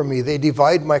gloat over me. They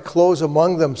divide my clothes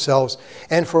among themselves,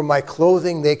 and for my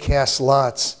clothing they cast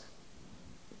lots.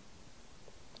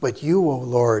 But you, O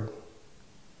Lord,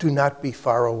 do not be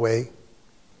far away.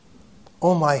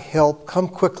 O my help, come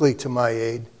quickly to my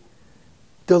aid.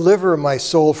 Deliver my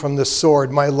soul from the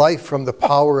sword, my life from the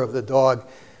power of the dog.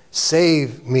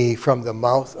 Save me from the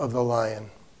mouth of the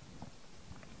lion.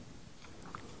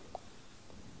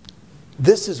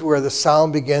 This is where the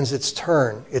psalm begins its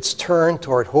turn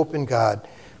toward hope in God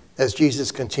as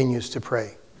Jesus continues to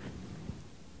pray.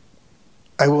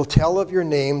 I will tell of your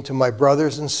name to my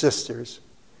brothers and sisters.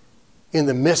 In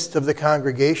the midst of the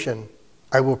congregation,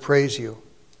 I will praise you.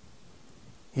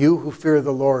 You who fear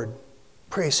the Lord,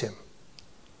 praise him.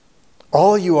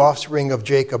 All you offspring of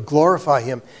Jacob, glorify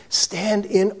him. Stand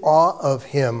in awe of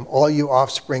him, all you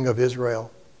offspring of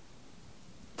Israel.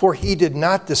 For he did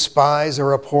not despise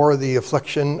or abhor the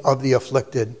affliction of the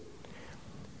afflicted.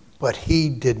 But he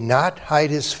did not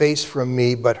hide his face from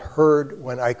me, but heard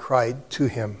when I cried to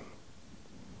him.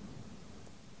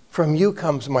 From you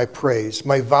comes my praise.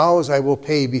 My vows I will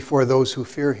pay before those who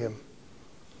fear him.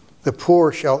 The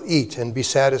poor shall eat and be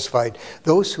satisfied.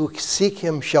 Those who seek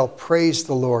him shall praise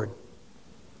the Lord.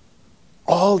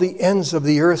 All the ends of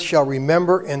the earth shall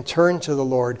remember and turn to the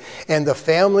Lord, and the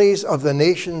families of the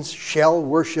nations shall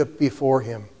worship before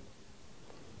him.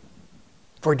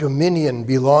 For dominion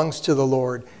belongs to the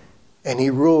Lord, and he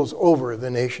rules over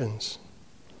the nations.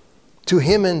 To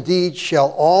him indeed shall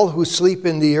all who sleep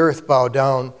in the earth bow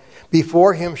down.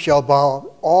 Before him shall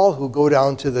bow all who go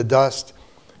down to the dust,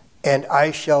 and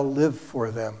I shall live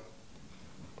for them.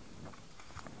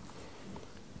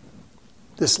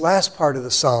 This last part of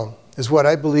the psalm is what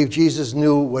I believe Jesus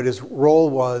knew what his role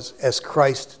was as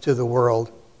Christ to the world,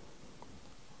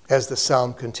 as the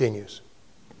psalm continues.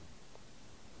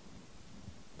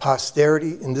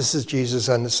 Posterity, and this is Jesus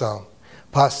on the psalm,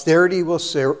 posterity will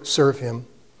serve him.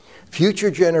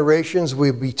 Future generations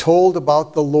will be told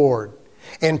about the Lord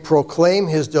and proclaim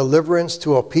his deliverance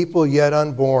to a people yet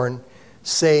unborn,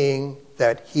 saying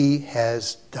that he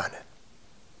has done it.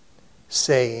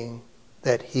 Saying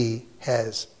that he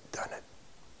has done it.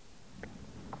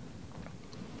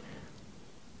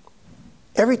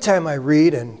 Every time I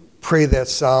read and pray that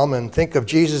psalm and think of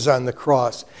Jesus on the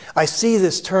cross, I see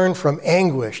this turn from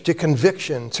anguish to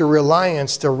conviction, to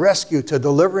reliance, to rescue, to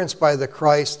deliverance by the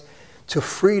Christ, to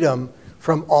freedom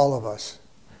from all of us.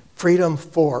 Freedom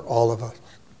for all of us.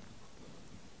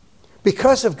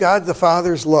 Because of God the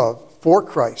Father's love for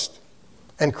Christ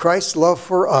and Christ's love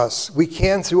for us, we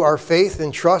can, through our faith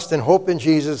and trust and hope in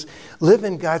Jesus, live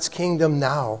in God's kingdom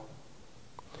now.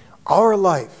 Our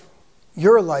life,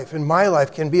 your life and my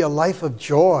life, can be a life of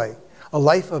joy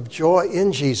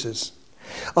in Jesus,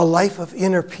 a life of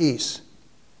inner peace,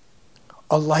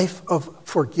 a life of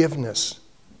forgiveness,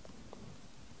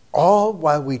 all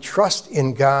while we trust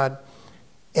in God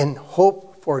and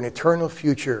hope for an eternal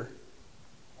future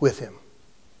with Him.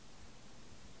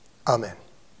 Amen.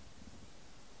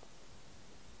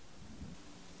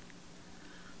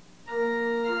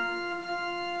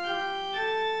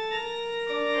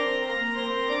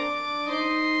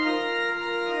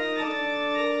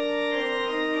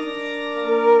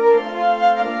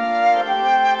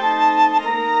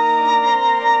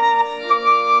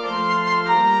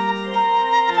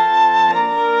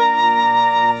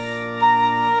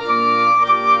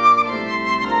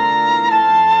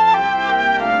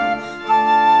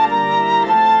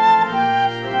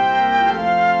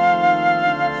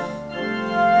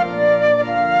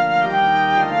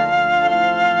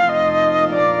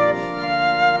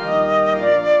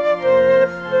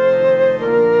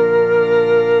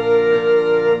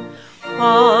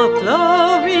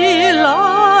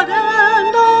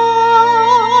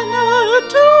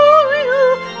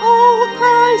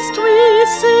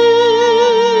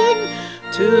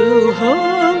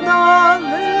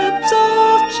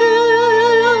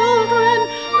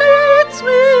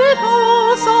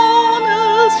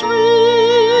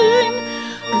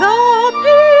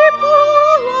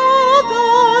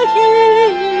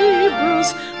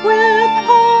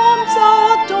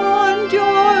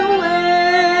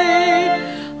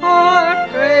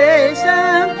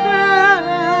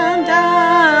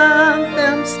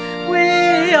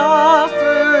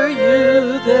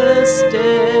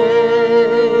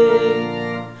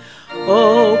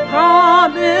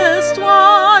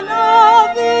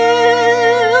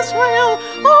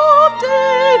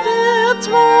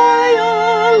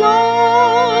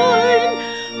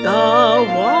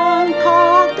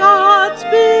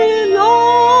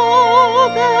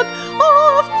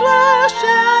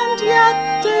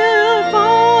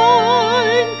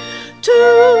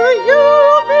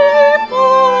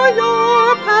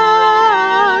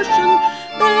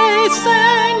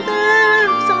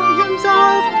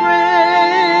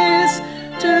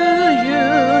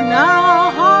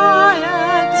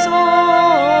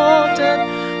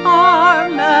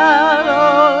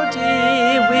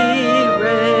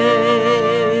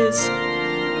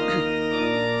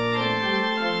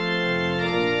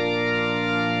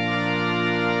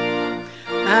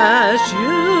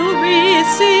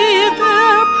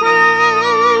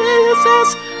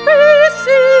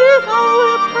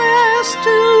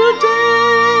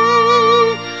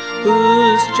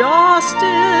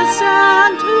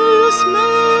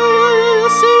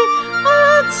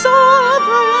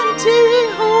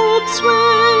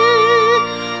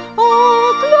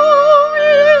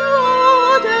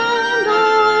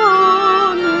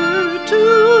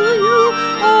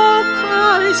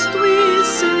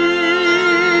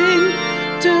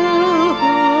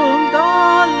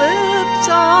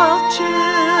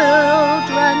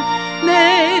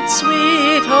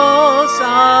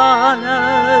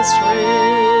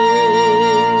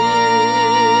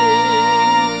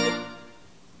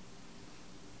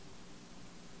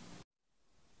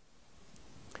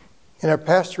 In our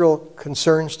pastoral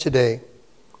concerns today,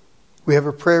 we have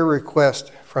a prayer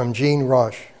request from Jean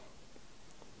Roche.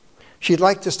 She'd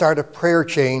like to start a prayer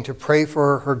chain to pray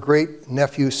for her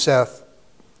great-nephew Seth,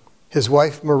 his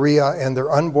wife Maria, and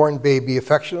their unborn baby,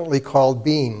 affectionately called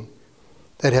Bean,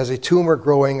 that has a tumor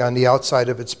growing on the outside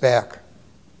of its back.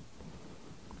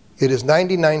 It is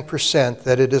 99%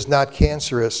 that it is not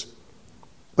cancerous,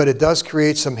 but it does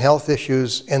create some health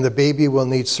issues, and the baby will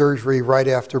need surgery right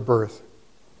after birth.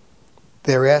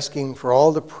 They're asking for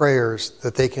all the prayers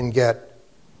that they can get.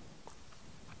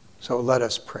 So let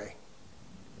us pray.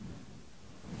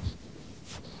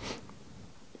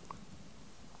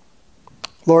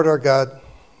 Lord our God,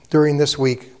 during this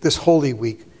week, this Holy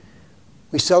Week,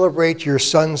 we celebrate your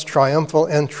Son's triumphal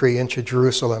entry into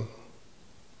Jerusalem.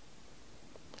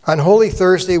 On Holy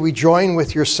Thursday, we join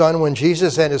with your Son when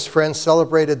Jesus and his friends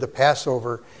celebrated the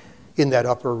Passover in that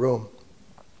upper room.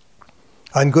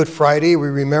 On Good Friday, we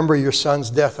remember your Son's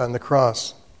death on the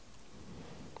cross.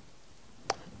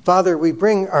 Father, we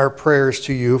bring our prayers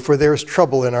to you, for there is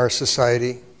trouble in our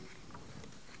society.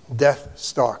 Death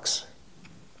stalks.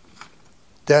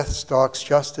 Death stalks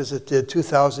just as it did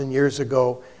 2,000 years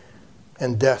ago,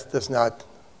 and death does not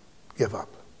give up.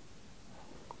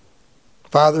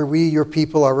 Father, we, your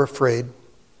people, are afraid.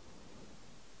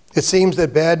 It seems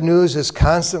that bad news is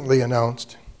constantly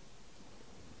announced.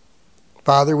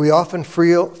 Father, we often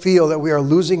feel that we are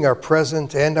losing our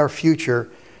present and our future,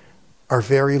 our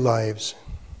very lives.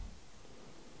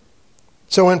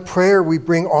 So in prayer, we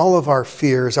bring all of our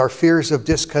fears of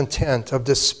discontent, of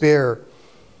despair,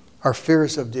 our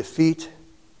fears of defeat,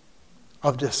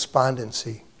 of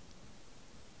despondency.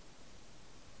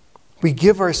 We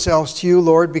give ourselves to you,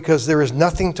 Lord, because there is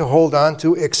nothing to hold on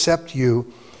to except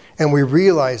you, and we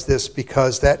realize this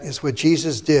because that is what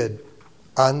Jesus did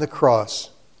on the cross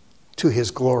to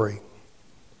his glory.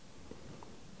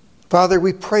 Father,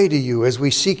 we pray to you as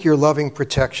we seek your loving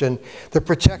protection, the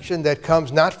protection that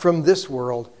comes not from this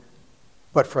world,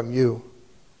 but from you.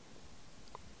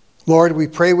 Lord, we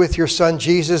pray with your Son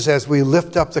Jesus as we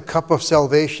lift up the cup of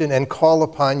salvation and call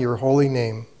upon your holy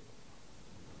name.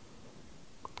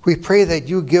 We pray that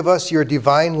you give us your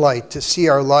divine light to see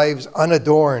our lives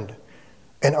unadorned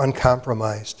and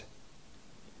uncompromised.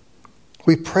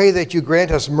 We pray that you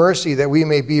grant us mercy that we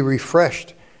may be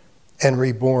refreshed and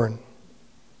reborn.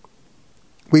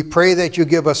 We pray that you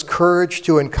give us courage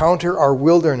to encounter our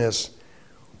wilderness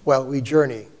while we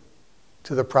journey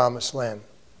to the promised land.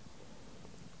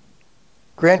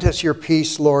 Grant us your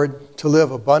peace, Lord, to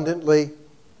live abundantly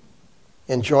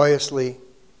and joyously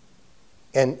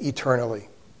and eternally.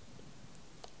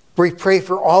 We pray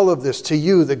for all of this to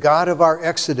you, the God of our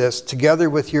Exodus, together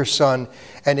with your Son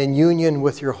and in union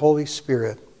with your Holy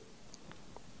Spirit.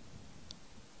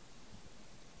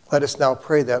 Let us now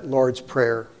pray that Lord's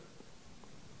Prayer.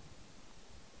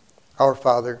 Our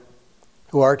Father,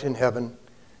 who art in heaven,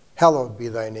 hallowed be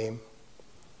thy name.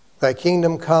 Thy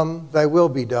kingdom come, thy will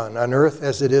be done, on earth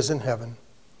as it is in heaven.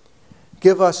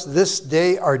 Give us this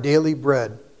day our daily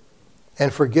bread,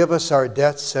 and forgive us our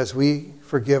debts as we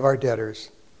forgive our debtors.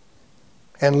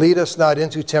 And lead us not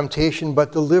into temptation,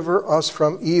 but deliver us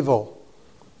from evil.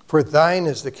 For thine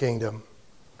is the kingdom,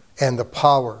 and the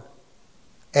power,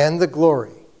 and the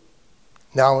glory,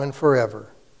 now and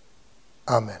forever.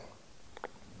 Amen.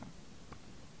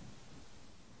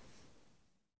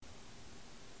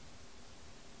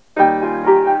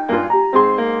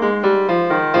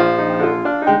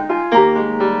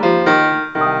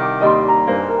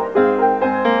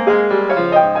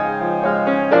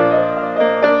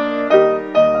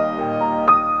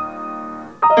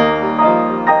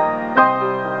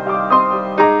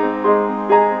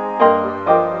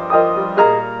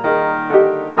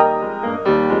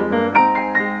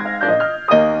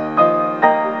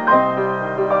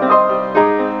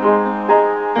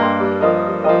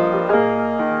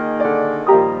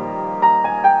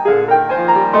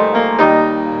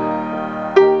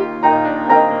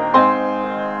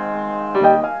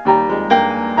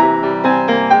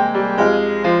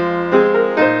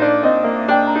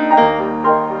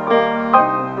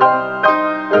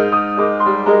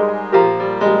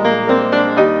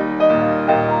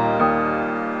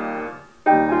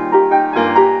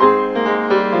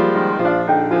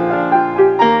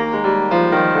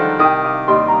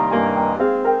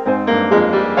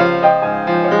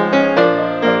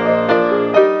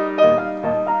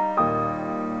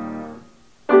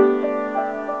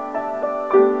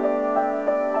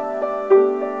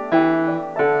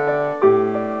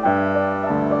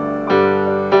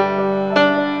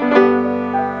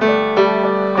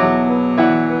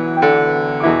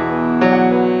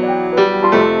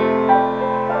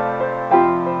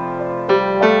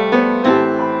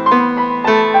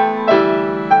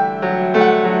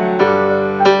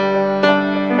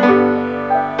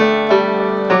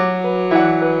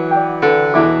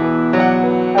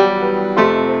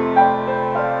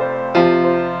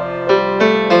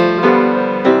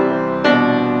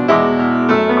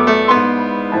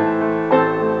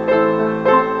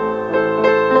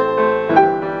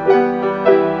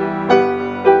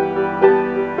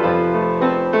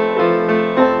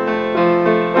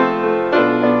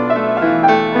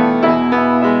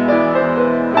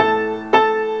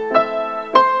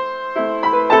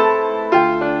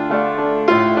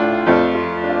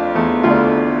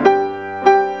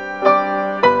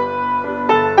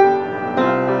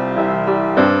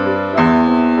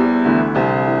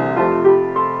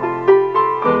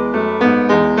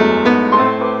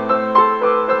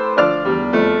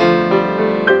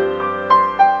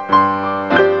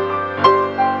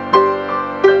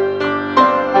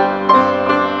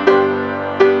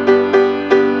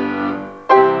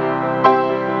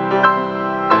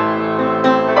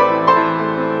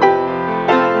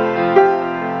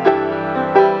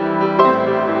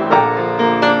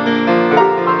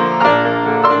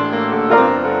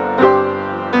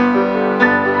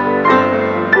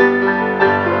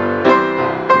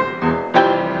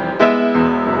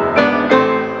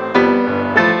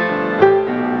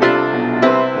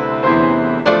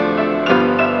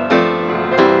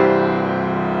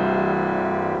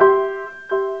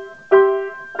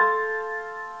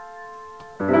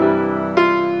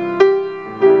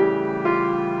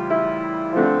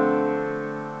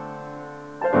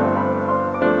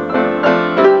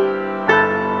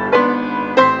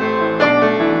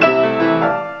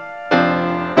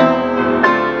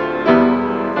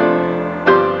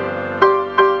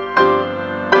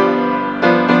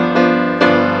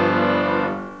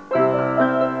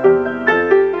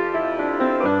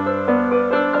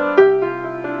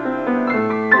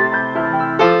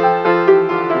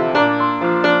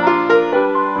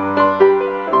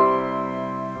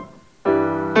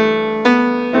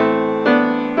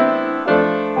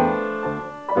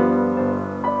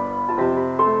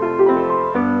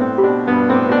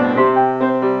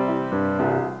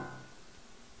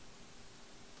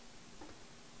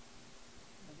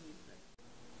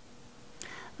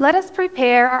 let us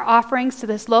prepare our offerings to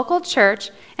this local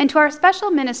church and to our special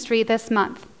ministry this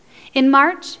month. In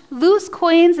March, loose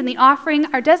coins in the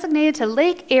offering are designated to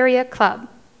Lake Area Club.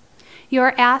 You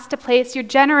are asked to place your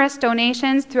generous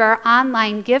donations through our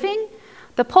online giving,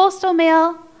 the postal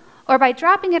mail, or by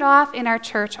dropping it off in our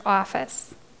church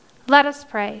office. Let us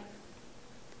pray.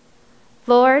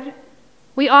 Lord,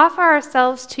 we offer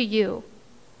ourselves to you,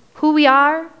 who we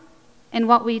are and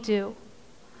what we do.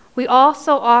 We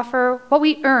also offer what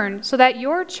we earn so that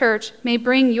your church may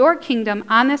bring your kingdom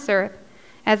on this earth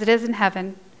as it is in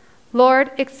heaven.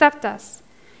 Lord, accept us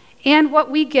and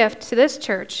what we gift to this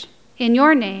church. In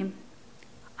your name,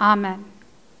 amen.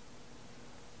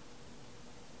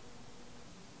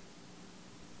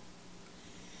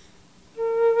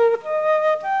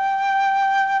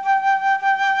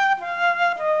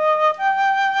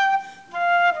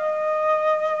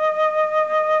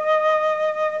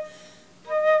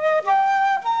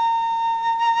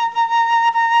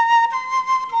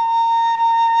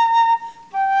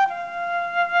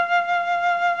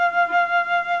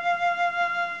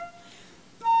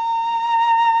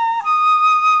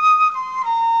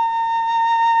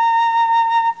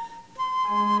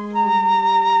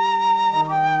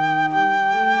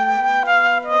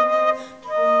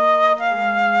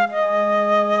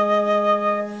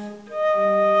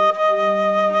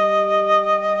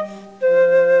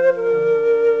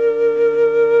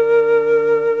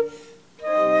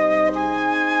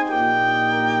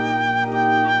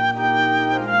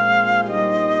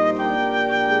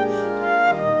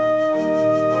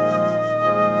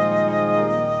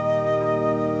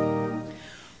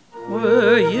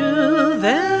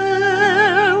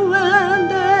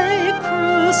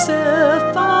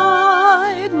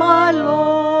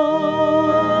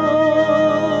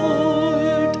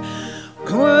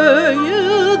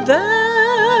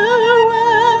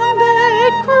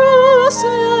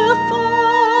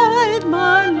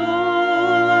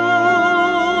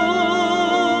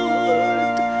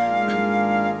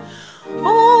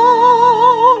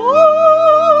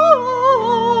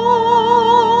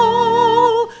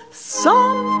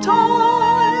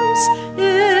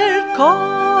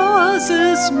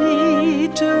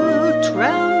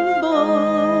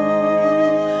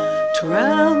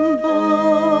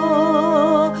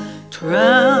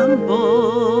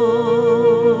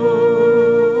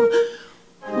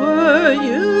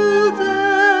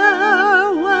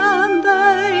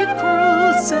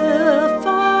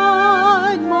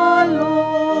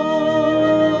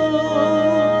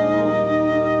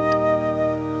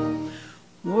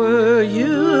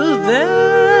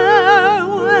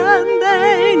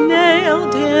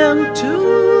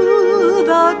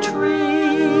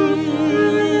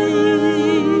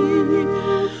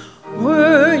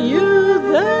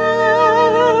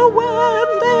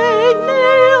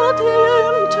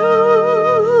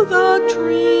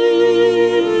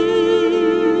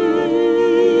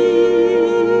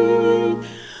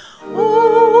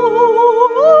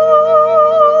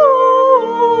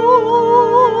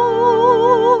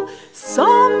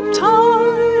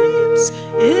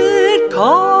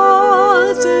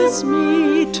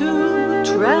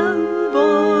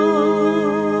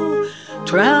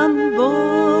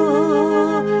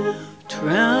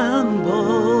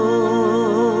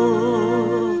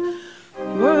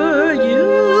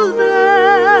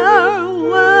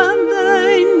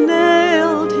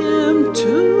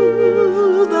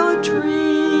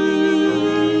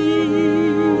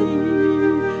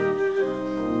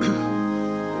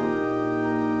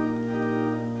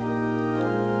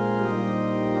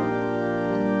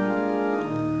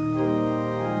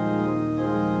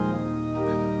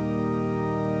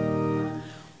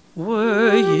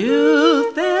 Were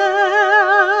you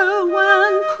there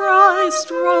when Christ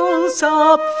rose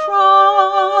up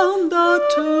from the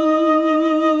tomb?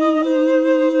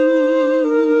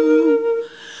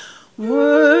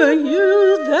 Were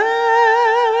you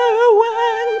there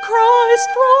when Christ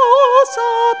rose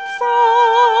up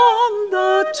from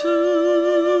the tomb?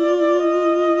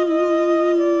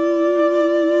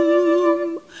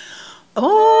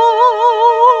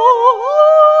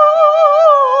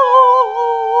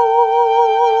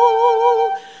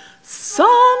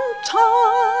 Sometimes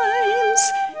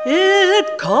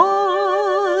it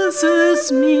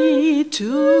causes me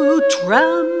to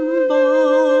tremble,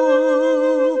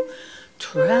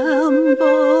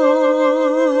 tremble,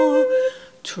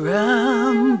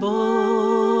 tremble.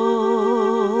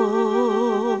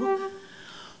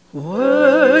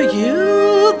 Were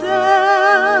you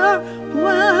there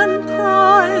when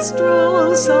Christ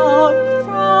rose up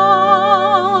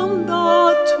from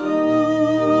the tomb?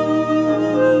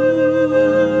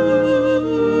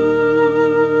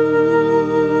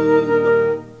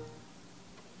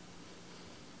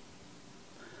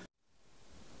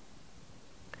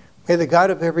 May the God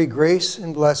of every grace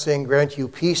and blessing grant you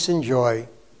peace and joy.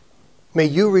 May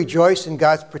you rejoice in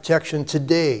God's protection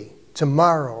today,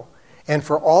 tomorrow, and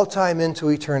for all time into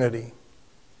eternity.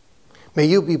 May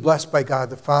you be blessed by God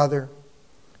the Father,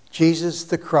 Jesus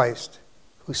the Christ,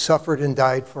 who suffered and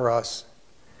died for us,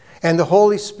 and the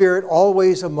Holy Spirit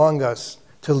always among us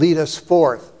to lead us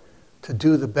forth to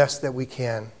do the best that we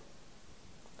can.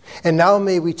 And now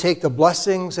may we take the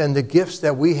blessings and the gifts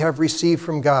that we have received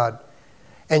from God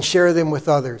and share them with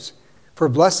others. For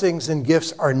blessings and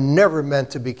gifts are never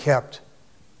meant to be kept,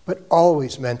 but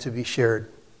always meant to be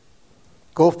shared.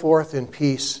 Go forth in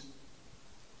peace.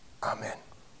 Amen.